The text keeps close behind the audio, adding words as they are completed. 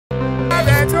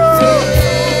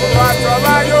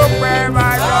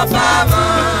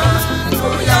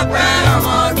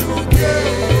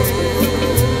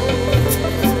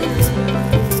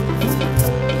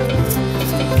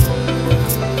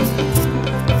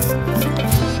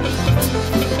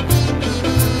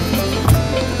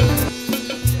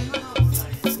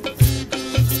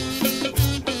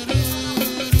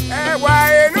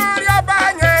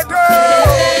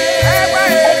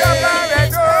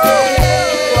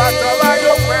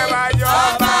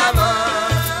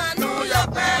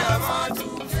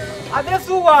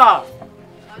Oba!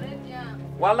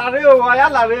 Walare o,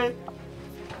 ayalare.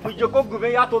 Mujoko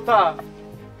gume ya tota.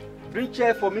 Bring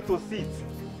chair for me to sit.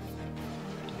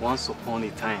 Once upon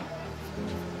a time,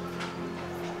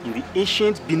 in the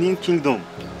ancient Benin Kingdom,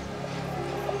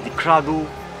 the cradle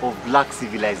of black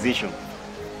civilization,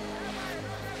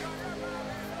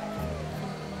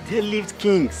 there lived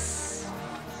kings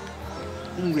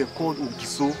whom were called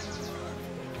Ogiso.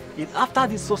 And after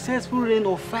the successful reign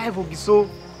of 5 Ogiso,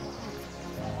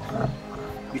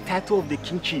 the title of the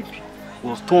kingship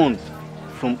was turned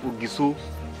from Ogiso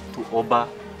to Oba.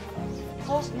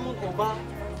 First known Oba,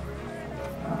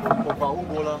 Oba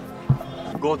Ogola,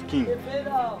 God King.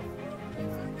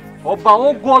 Oba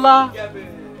Ogola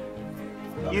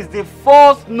is the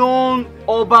first known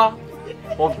Oba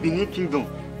of Benin Kingdom,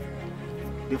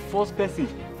 the first person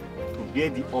to bear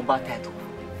the Oba title.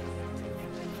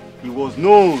 He was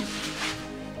known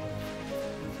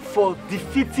for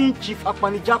defeating Chief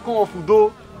Akpanijakon of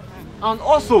Udo and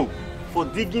also for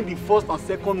digging the first and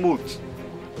second moat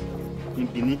in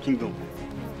Benin Kingdom.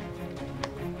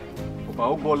 Oba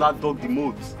Ogola dug the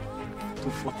moat to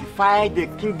fortify the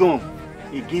kingdom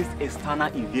against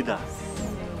external invaders,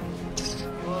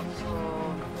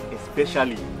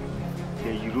 especially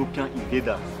the European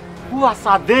invaders who as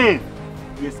at then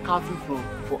were scouting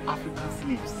for African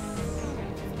slaves.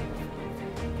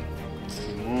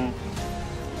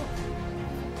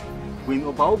 When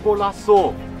Oba Ogola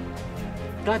saw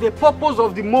that the purpose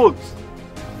of the moat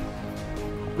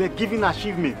were giving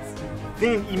achievements,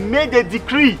 then he made a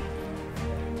decree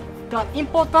that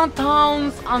important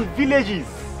towns and villages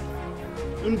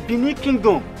in Benin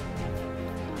Kingdom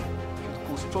should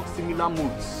construct similar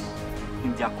moats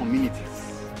in their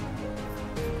communities.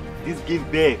 This gave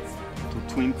birth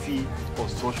to 20 of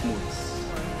such moats.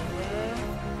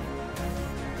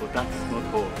 But that is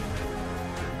not all.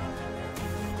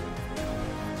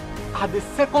 At the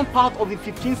second part of the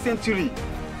 15th century,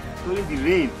 during the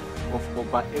reign of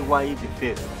Oba Ewaye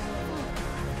I,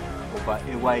 Oba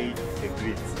Ewaye the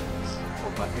Great,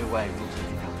 Oba Ewaye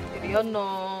Rochidika,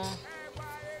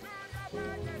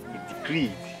 he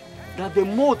decreed that the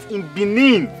moat in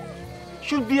Benin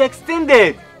should be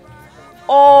extended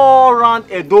all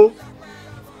around Edo.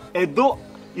 Edo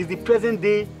is the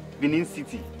present-day Benin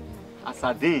City. As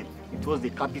at then, it was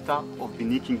the capital of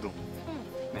Benin Kingdom.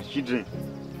 My children,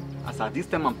 as at this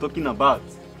time I'm talking about,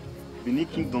 Benin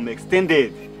Kingdom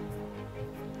extended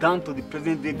down to the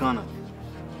present-day Ghana,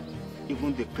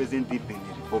 even the present-day Benin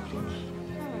Republic.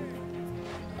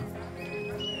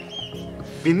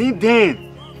 Benin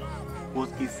then was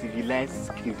a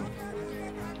civilized kingdom.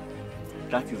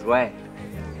 That is why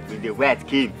when the white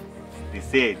came, they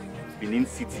said Benin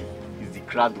City is the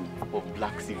cradle of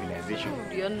black civilization.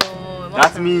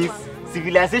 That means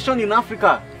civilization in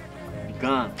Africa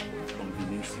began from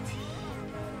Benin City.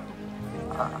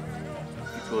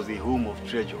 It was a home of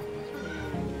treasure,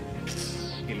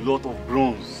 a lot of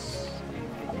bronze,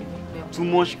 too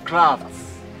much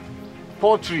crafts,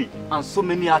 pottery, and so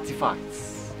many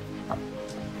artifacts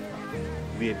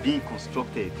were being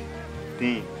constructed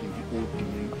then in the old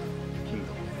Benin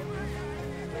Kingdom.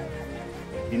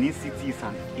 Benin City is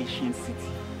an ancient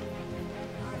city.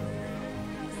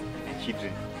 And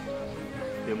children,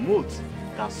 the moat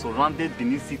that surrounded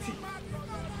Benin City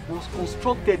was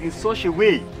constructed in such a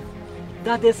way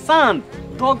that the sand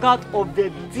dug out of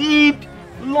the deep,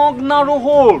 long, narrow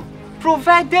hole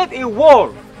provided a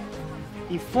wall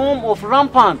in form of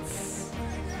ramparts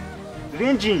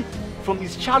ranging from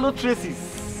its shallow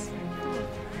traces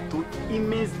to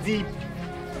immense deep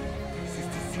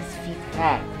 66 feet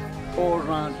high all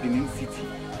around Benin City.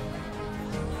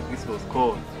 This was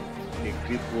called the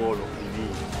Great Wall of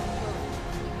Benin,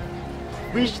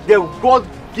 which the World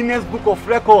Guinness Book of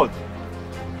Records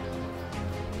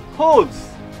holds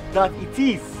that it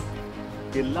is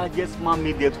the largest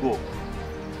man-made earthwork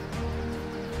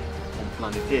on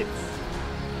planet Earth.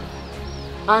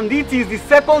 And it is the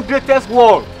second greatest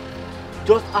wall,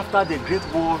 just after the Great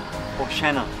Wall of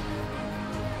China.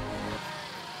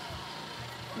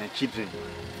 My children,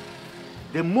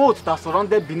 the moat that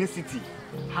surrounded Benin City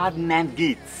had 9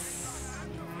 gates.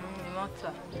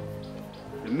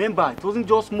 Remember, it wasn't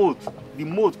just moat. The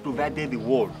moat provided the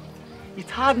wall. It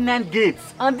had 9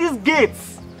 gates, and these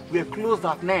gates were closed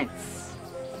at night.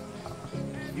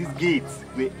 These gates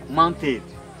were mounted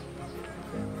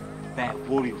by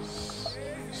warriors,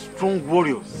 strong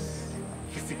warriors,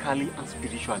 physically and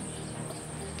spiritually.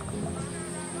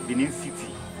 Benin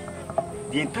City,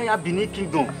 the entire Benin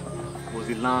Kingdom, was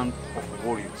a land of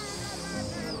warriors.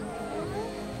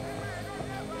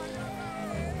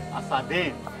 As at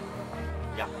then,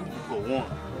 Yakubu for one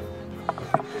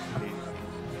was the president.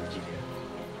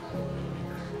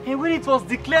 And when it was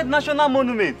declared national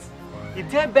monument, it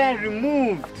thereby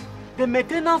removed the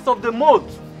maintenance of the moat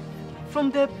from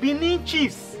the Benin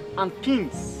chiefs and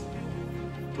kings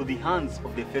to the hands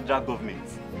of the federal government.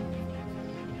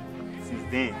 Since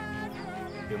then,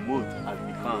 the moat has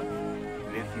become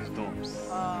refuse dumps.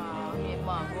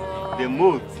 The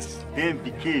moat then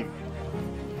became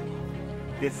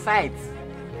the site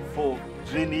for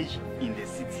drainage in the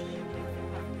city.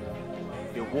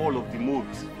 The wall of the moat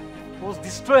was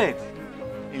destroyed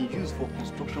and used for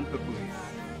construction purposes.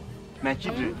 My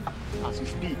children, as you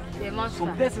speak,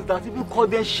 some places that people call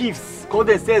them chiefs, call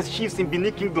themselves chiefs in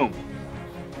Benin Kingdom,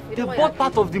 they bought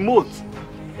part of the moat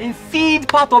and feed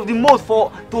part of the moat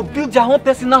to build their own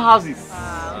personal houses.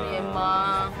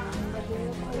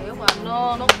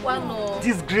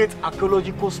 This great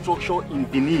archaeological structure in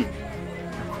Benin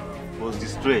was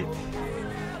destroyed.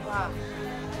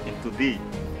 And today,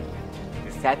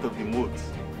 the site of the moat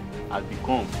has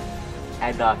become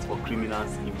hideout for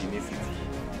criminals in Benin City.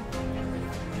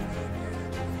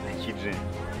 My children,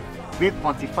 when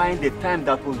quantifying the time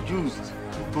that was used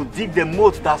to dig the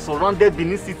moat that surrounded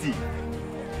Benin City,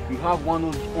 you have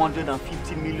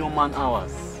 150 million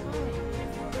man-hours.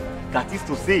 That is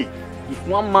to say, if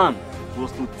one man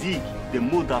was to dig the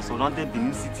moat that surrounded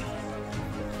Benin City,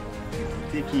 it would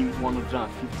take him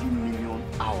 150 million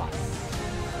hours,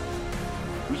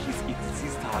 which is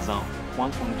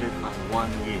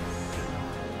 86,101 years.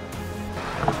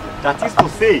 That is to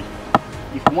say,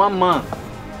 if one man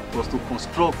was to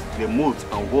construct the moat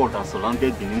and wall that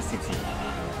surrounded Benin City,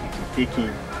 it would take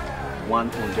him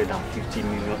 150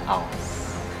 million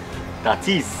hours. That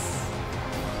is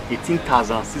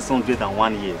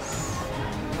 18,601 years.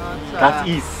 That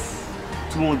is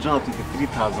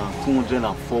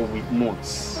 223,204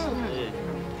 months.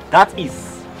 That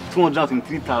is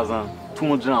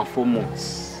 223,204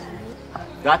 months.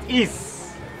 That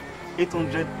is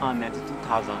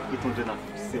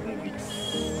 892,857 weeks.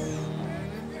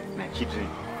 My children,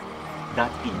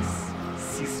 that is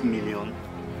 6,250,000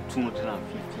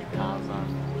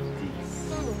 days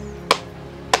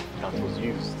that was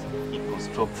used in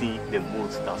constructing the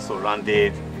moat that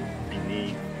surrounded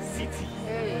Benin City.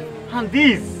 And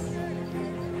these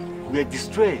were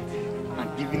destroyed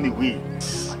and given away at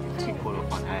the twinkle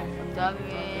of an eye.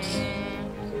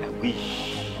 I wish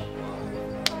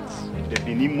the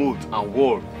Benin moat and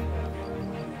wall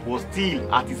was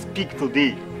still at its peak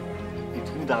today, it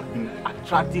would have been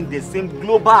attracting the same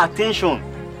global attention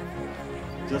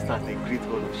just as the Great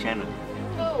Wall of China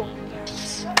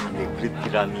and the Great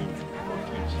Pyramid of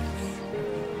Egypt.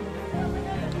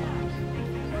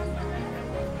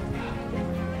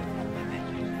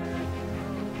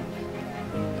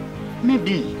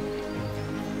 Maybe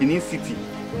Benin City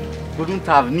wouldn't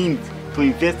have need to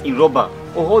invest in rubber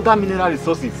or other mineral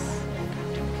resources.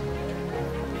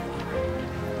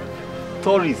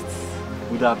 Tourists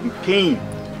would have been paying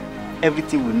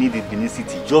everything we need in Benin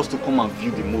City just to come and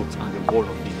view the moat and the wall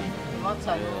of Benin.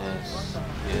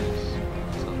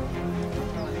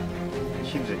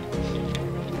 Children,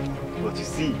 but you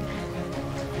see,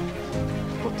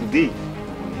 for today,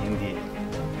 we'll end here.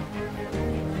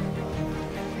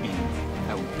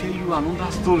 I will tell you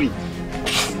another story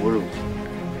tomorrow.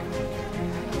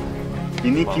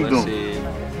 Benin Kingdom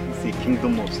is a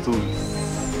kingdom of stories.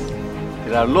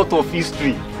 There are a lot of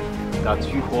history that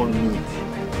you all need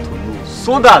to know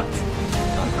so that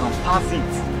you can pass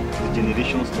it to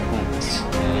generations to come.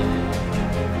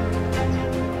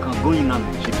 You can go in and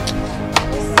keep it.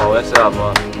 Oh, that's it,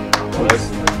 man.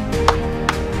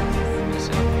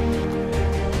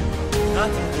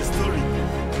 That is the story.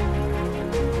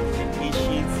 The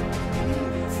ancient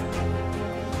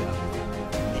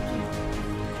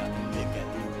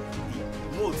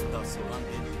moat that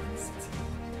surrounded the city.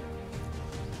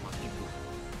 My people,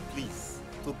 please,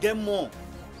 to get more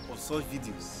of such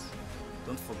videos,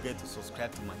 don't forget to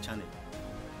subscribe to my channel.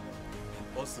 And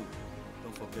also,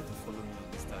 don't forget to follow me on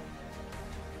Instagram.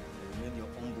 Remain your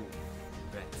humble,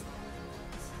 right?